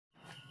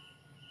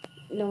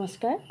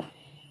নমস্কাৰ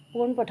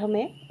পোনপ্ৰথমে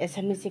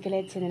এছাম মেজিকেল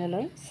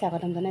চেনেললৈ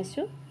স্বাগতম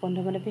জনাইছোঁ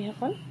বন্ধু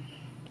বান্ধৱীসকল।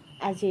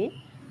 আজি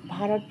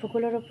ভাৰত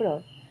ভূগোলৰ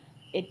ওপৰত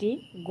এটি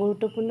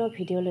গুৰুত্বপূৰ্ণ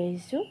ভিডিঅ' লৈ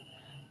আহিছোঁ।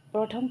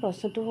 প্ৰথম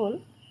প্ৰশ্নটো হ'ল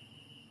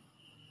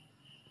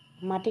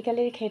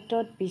মাটিকালিৰ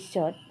ক্ষেত্ৰত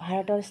বিশ্বত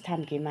ভাৰতৰ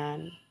স্থান কিমান?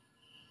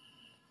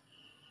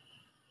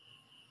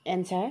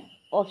 এনচাৰ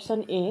অপশ্যন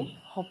এ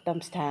সপ্তম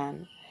স্থান।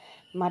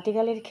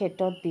 মাটিকালিৰ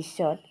ক্ষেত্ৰত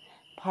বিশ্বত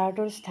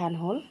ভাৰতৰ স্থান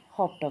হ'ল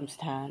সপ্তম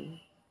স্থান।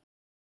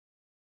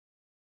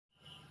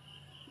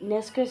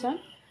 নেক্সট কুৱেশ্যন,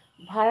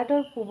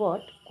 ভাৰতৰ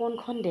পূবত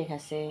কোনখন দেশ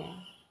আছে?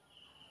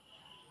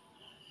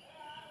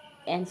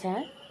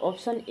 Answer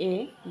option A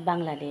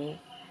Bangladesh.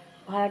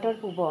 ভাৰতৰ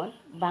পূবত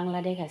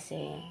বাংলাদেশ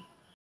আছে।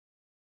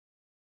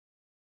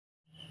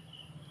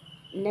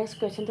 নেক্সট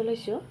কুৱেশ্যনটো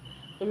লৈছোঁ,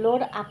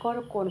 ল'ৰ আকৰ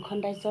কোনখন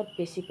ৰাজ্যত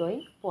বেছিকৈ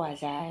পোৱা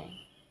যায়?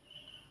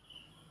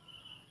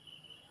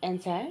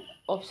 Answer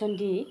option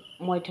D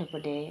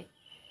Madhya Pradesh.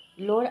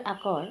 ল'ৰ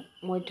আকৰ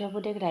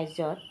Madhya Pradesh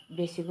ৰাজ্যত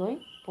বেছিকৈ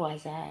পোৱা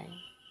যায়।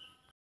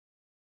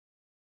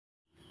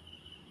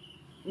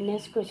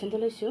 নেক্সট কুৱেশ্যনটো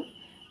লৈছোঁ,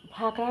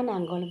 ভাকৰা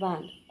নাংগল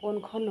বান্ধ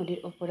কোনখন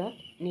নদীৰ ওপৰত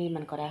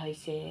নিৰ্মাণ কৰা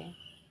হৈছে?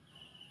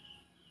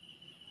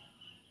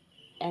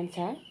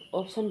 Answer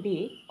option B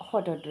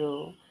Shatadru.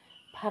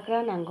 Bhakra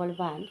Nangal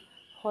বান্ধ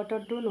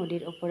শতদ্ৰু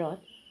নদীৰ ওপৰত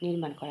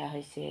নিৰ্মাণ কৰা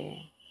হৈছে।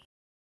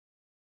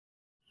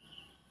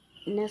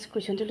 নেক্সট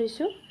কুৱেশ্যনটো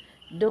লৈছোঁ,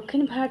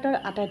 দক্ষিণ ভাৰতৰ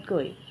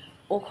আটাইতকৈ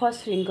ওখ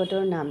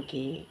শৃংগটোৰ নাম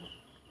কি?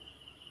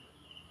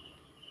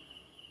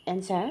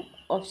 Answer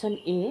option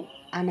A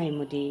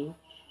Anamudi.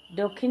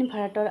 দক্ষিণ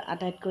ভাৰতৰ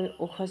আটাইতকৈ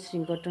ওখ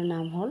শৃংগটোৰ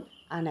নাম হ'ল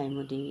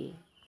আনাইমুদি।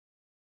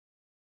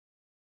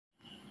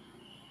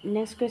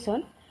 নেক্সট কুৱেশ্যন,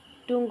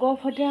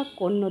 তুংগভদ্ৰা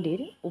কোন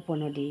নদীৰ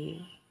উপনদী?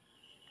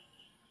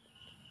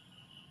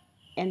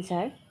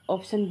 Answer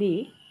option B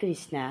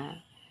Krishna.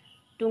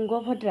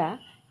 Tungabhadra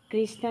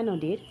Krishna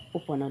নদীৰ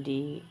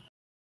উপনদী।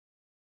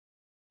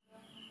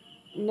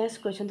 নেক্সট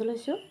কুৱেশ্যনটো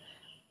লৈছোঁ,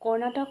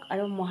 কৰ্ণাটক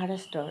আৰু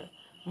মহাৰাষ্ট্ৰৰ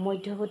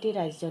মধ্যৱৰ্তী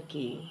ৰাজ্য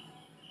কি?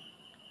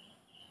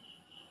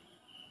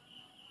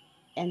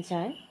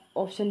 এনচাৰ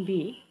অপশ্যন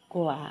বি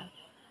গোৱা।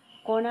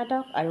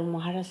 কৰ্ণাটক আৰু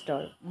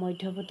মহাৰাষ্ট্ৰৰ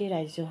মধ্যৱৰ্তী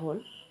ৰাজ্য হ'ল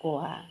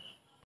গোৱা।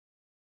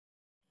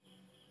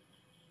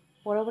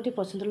 পৰৱৰ্তী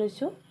প্ৰশ্নটো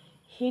লৈছোঁ,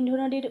 সিন্ধু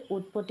নদীৰ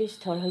উৎপত্তি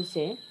স্থল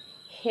হৈছে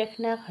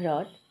শেষনাগ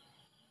হ্ৰদ,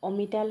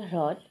 অমিতাল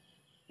হ্ৰদ,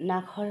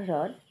 নাগৰ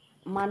হ্ৰদ,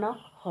 মানস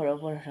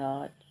সৰোবৰ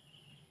হ্ৰদ।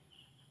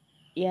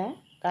 ইয়াৰ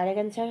কাৰেক্ট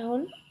এনচাৰ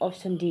হ'ল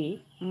অপশ্যন ডি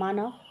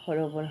মানস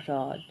সৰোবৰ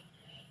হ্ৰদ।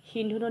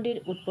 সিন্ধু নদীৰ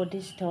উৎপত্তি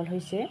স্থল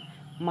হৈছে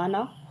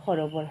মানস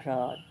সৰোবৰ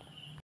হ্ৰদ।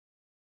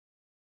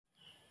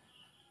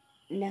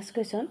 নেক্সট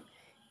কুৱেশ্যন,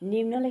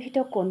 নিম্নলিখিত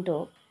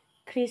কোনটোক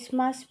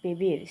খ্ৰীষ্টমাছ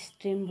বেবীৰ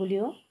ষ্ট্ৰীম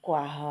বুলিও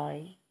কোৱা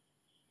হয়?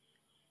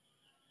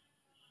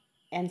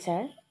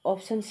 এনচাৰ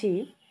অপশ্যন চি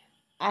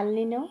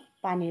আলনিনো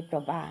পানীৰ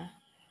প্ৰৱাহ।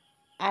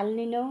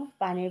 আলনিনো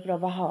পানীৰ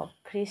প্ৰৱাহক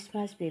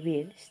খ্ৰীষ্টমাছ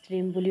বেবীৰ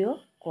ষ্ট্ৰীম বুলিও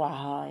কোৱা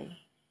হয়।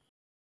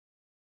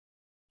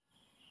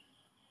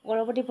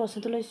 পৰৱৰ্তী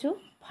প্ৰশ্নটো লৈছোঁ,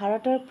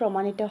 ভাৰতৰ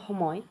প্ৰমাণিত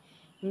সময়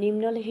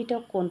নিম্নলিখিত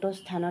কোনটো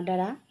স্থানৰ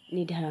দ্বাৰা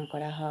নিৰ্ধাৰণ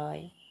কৰা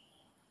হয়?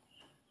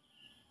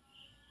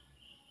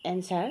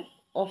 Answer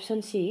option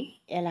C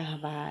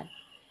Allahabad.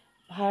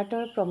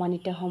 ভাৰতৰ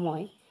প্ৰমাণিত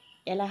সময়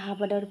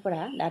এলাহাবাদৰ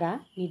দ্বাৰা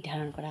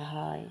নিৰ্ধাৰণ কৰা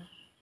হয়।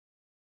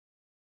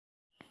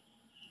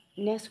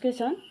 নেক্সট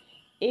কুৱেশ্যন,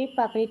 এই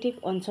প্ৰাকৃতিক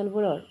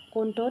অঞ্চলবোৰৰ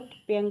কোনটোত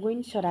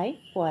পেঙ্গুইন চৰাই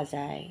পোৱা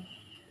যায়?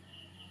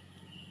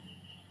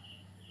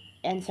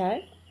 এনচাৰ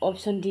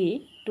অপশ্যন ডি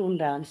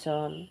টুন্দ্ৰা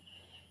অঞ্চল।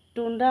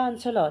 টুন্দ্ৰা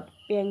অঞ্চলত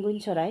পেঙ্গুইন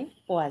চৰাই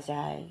পোৱা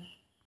যায়।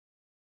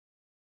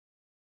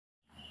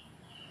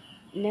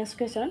 নেক্সট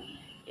কুৱেশ্যন,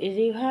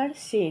 ৰিভাৰ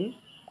চীন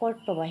ক'ত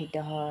প্ৰবাহিত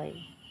হয়?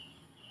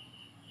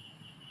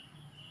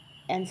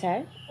 এনচাৰ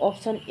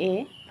অপশ্যন এ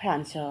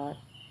ফ্ৰান্সত।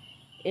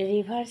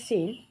 ৰিভাৰ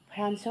চীন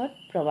ফ্ৰান্সত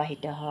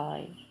প্ৰবাহিত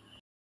হয়।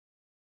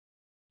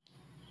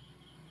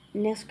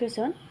 নেক্সট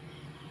কুৱেশ্যন,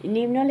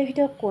 নিম্নলিখিত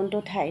কোনটো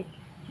ঠাইত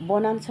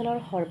বনাঞ্চলৰ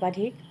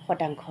সৰ্বাধিক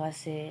শতাংশ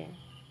আছে?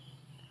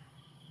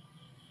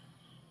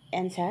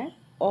 Answer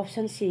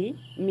option C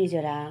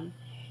Mizoram.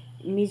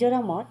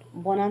 মিজোৰামত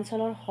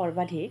বনাঞ্চলৰ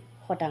সৰ্বাধিক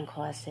শতাংশ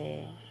আছে।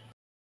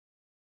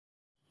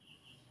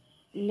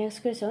 নেক্সট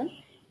কুৱেশ্যন,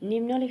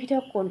 নিম্নলিখিত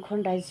কোনখন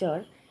ৰাজ্যৰ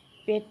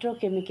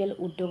পেট্ৰ'কেমিকেল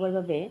উদ্যোগৰ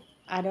বাবে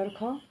আদৰ্শ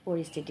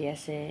পৰিস্থিতি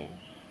আছে?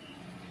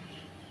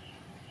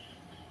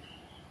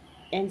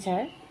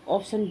 Answer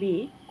option B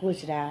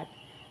Gujarat.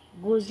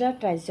 Gujarat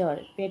ৰাজ্যৰ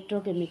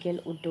পেট্ৰ'কেমিকেল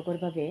উদ্যোগৰ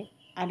বাবে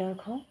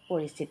আদৰ্শ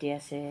পৰিস্থিতি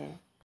আছে।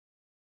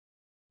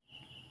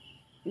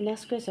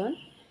 নেক্সট কুৱেশ্যন,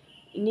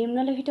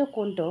 নিম্নলিখিত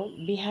কোনটো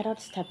বিহাৰত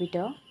স্থাপিত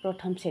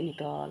প্ৰথম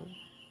চেনিকল?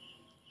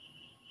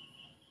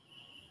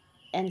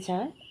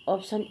 Answer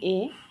option A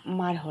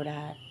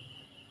মাৰহৰাট।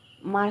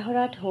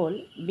 মাৰহৰাট হ'ল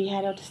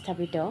বিহাৰত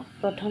স্থাপিত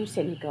প্ৰথম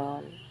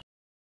চেনিকল।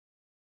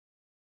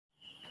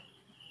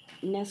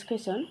 নেক্সট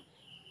কুৱেশ্যন,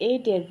 এই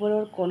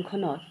দেশবোৰৰ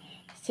কোনখনত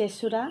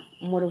চেচুৰা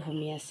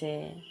মৰুভূমি আছে?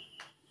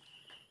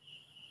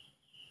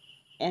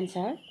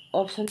 এনচাৰ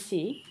অপশ্যন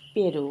চি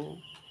পেৰু।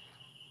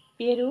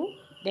 পেৰু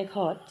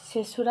দেশত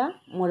চেচুৰা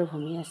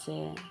মৰুভূমি আছে।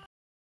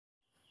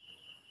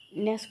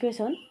 নেক্সট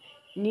কুৱেশ্যন,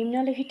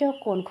 নিম্নলিখিত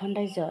কোনখন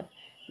ৰাজ্যত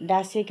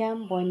দাচিগাম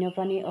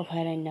বন্যপ্ৰাণী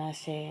অভয়াৰণ্য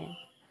আছে?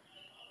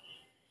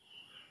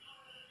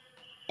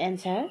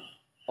 এনচাৰ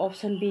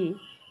অপশ্যন বি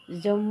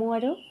জম্মু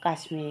আৰু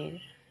কাশ্মীৰ।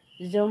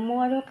 জম্মু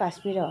আৰু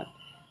কাশ্মীৰত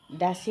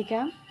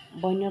দাচিগাম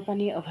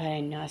বন্যপ্ৰাণী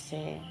অভয়াৰণ্য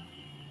আছে।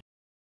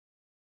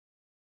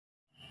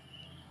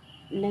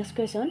 নেক্সট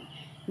কুৱেশ্যন,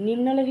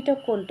 নিম্নলিখিত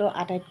কোনটো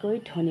আটাইতকৈ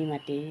ধনী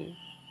মাটি?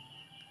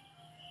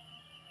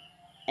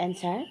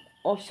 এনচাৰ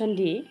অপশ্যন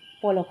ডি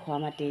পলসুৱা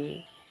মাটি।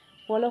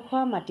 পলসুৱা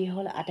মাটি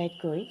হ'ল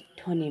আটাইতকৈ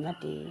ধনী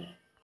মাটি।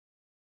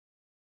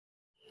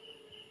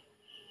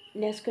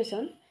 নেক্সট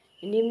কুৱেশ্যন,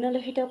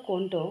 নিম্নলিখিত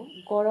কোনটো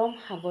গৰম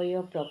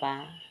সাগৰীয় প্ৰবাহ?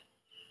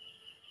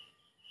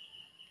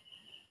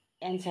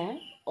 এনচাৰ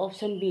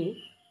অপশ্যন বি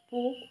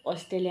পূব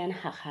অষ্ট্ৰেলিয়ান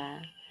শাখা।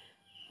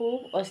 পূব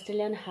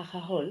অষ্ট্ৰেলিয়ান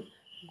শাখা হ'ল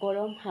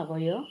গৰম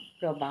সাগৰীয়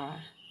প্ৰবাহ।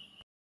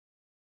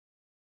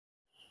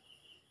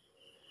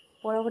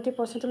 পৰৱৰ্তী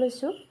প্ৰশ্নটো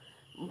লৈছোঁ,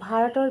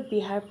 ভাৰতৰ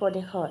বিহাৰ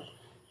প্ৰদেশত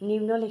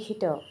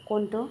নিম্নলিখিত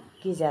কোনটো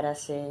গীজাৰ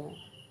আছে?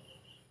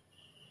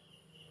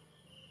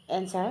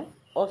 Answer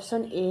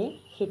option A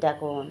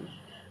Sitakunda.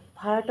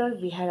 ভাৰতৰ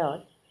বিহাৰত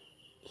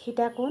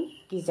সীতাকুণ্ড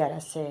গীজাৰ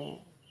আছে।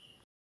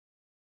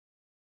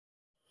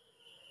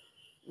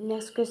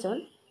 নেক্সট কুৱেশ্যন,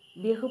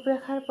 বিষুৱ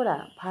ৰেখাৰ পৰা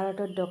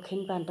ভাৰতৰ দক্ষিণ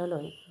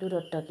প্ৰান্তলৈ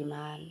দূৰত্ব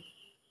কিমান?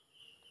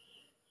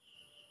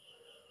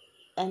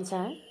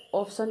 Answer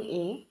option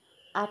A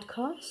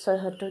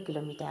 876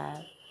 kilometre.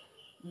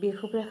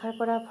 বিষুৱ ৰেখাৰ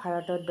পৰা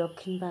ভাৰতৰ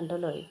দক্ষিণ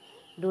প্ৰান্তলৈ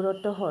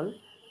দূৰত্ব হ'ল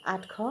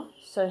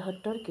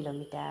 876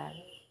 কিলোমিটাৰ।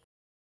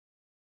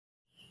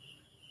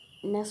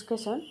 নেক্সট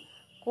কুৱেশ্যন,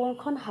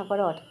 কোনখন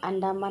সাগৰত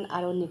আন্দামান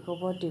আৰু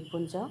নিকোবৰ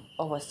দ্বীপপুঞ্জ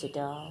অৱস্থিত?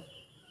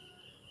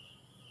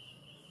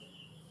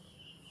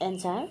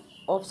 এনচাৰ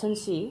অপশ্যন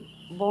চি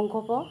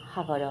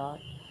বংগোপসাগৰত।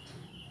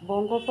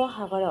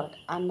 বংগোপসাগৰত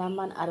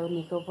আন্দামান আৰু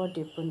নিকোবৰ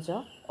দ্বীপপুঞ্জ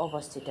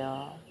অৱস্থিত।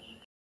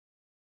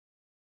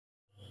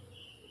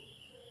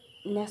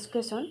 নেক্সট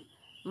কুৱেশ্যন,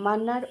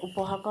 মান্নাৰ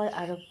উপসাগৰ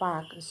আৰু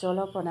পাক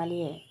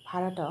জলপ্ৰণালীয়ে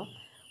ভাৰতক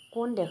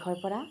কোন দেশৰ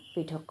পৰা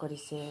পৃথক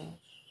কৰিছে?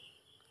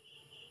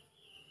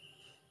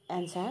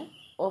 Answer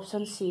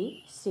option C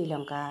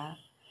Sri Lanka.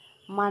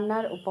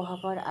 Mannar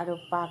উপসাগৰ আৰু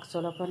পাক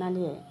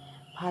জলপ্ৰণালীয়ে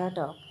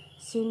ভাৰতক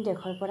চীন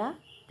দেশৰ পৰা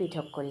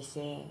পৃথক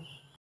কৰিছে।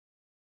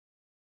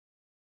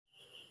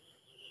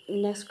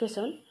 নেক্সট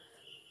কুৱেশ্যন,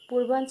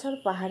 পূৰ্বাঞ্চল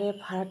পাহাৰে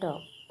ভাৰতক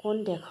কোন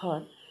দেশৰ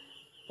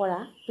পৰা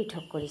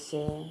পৃথক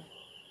কৰিছে?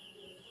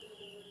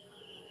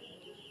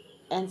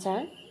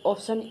 Answer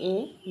option A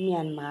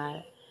Myanmar.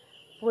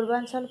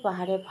 পূৰ্বাঞ্চল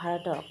পাহাৰে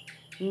ভাৰতক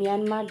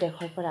ম্যানমাৰ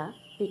দেশৰ পৰা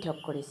পৃথক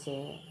কৰিছে।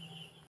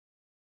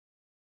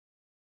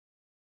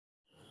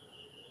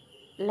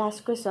 লাষ্ট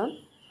কুৱেশ্যন,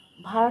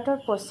 ভাৰতৰ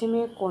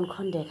পশ্চিমে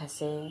কোনখন দেশ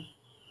আছে?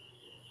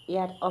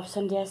 ইয়াত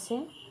অপশ্যন দিয়া আছে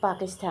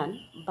পাকিস্তান,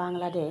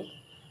 বাংলাদেশ,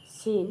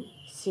 চীন,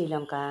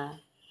 শ্ৰীলংকা।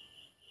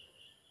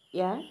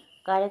 ইয়াৰ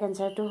কাৰেক্ট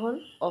এনচাৰটো হ'ল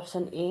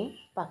অপশ্যন এ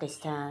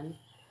পাকিস্তান।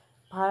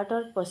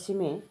 ভাৰতৰ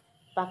পশ্চিমে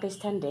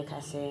পাকিস্তান দেশ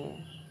আছে।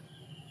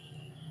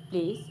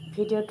 প্লিজ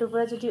ভিডিঅ'টোৰ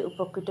পৰা যদি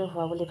উপকৃত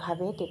হোৱা বুলি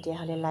ভাবে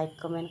তেতিয়াহ'লে লাইক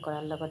কমেণ্ট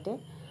কৰাৰ লগতে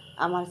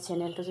আমাৰ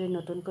চেনেলটো যদি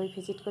নতুনকৈ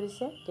ভিজিট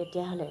কৰিছে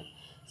তেতিয়াহ'লে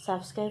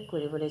ছাবস্ক্ৰাইব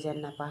কৰিবলৈ যেন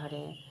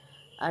নাপাহৰে।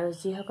 আৰু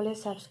যিসকলে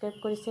ছাবস্ক্ৰাইব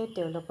কৰিছে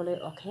তেওঁলোকলৈ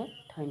অশেষ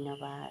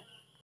ধন্যবাদ।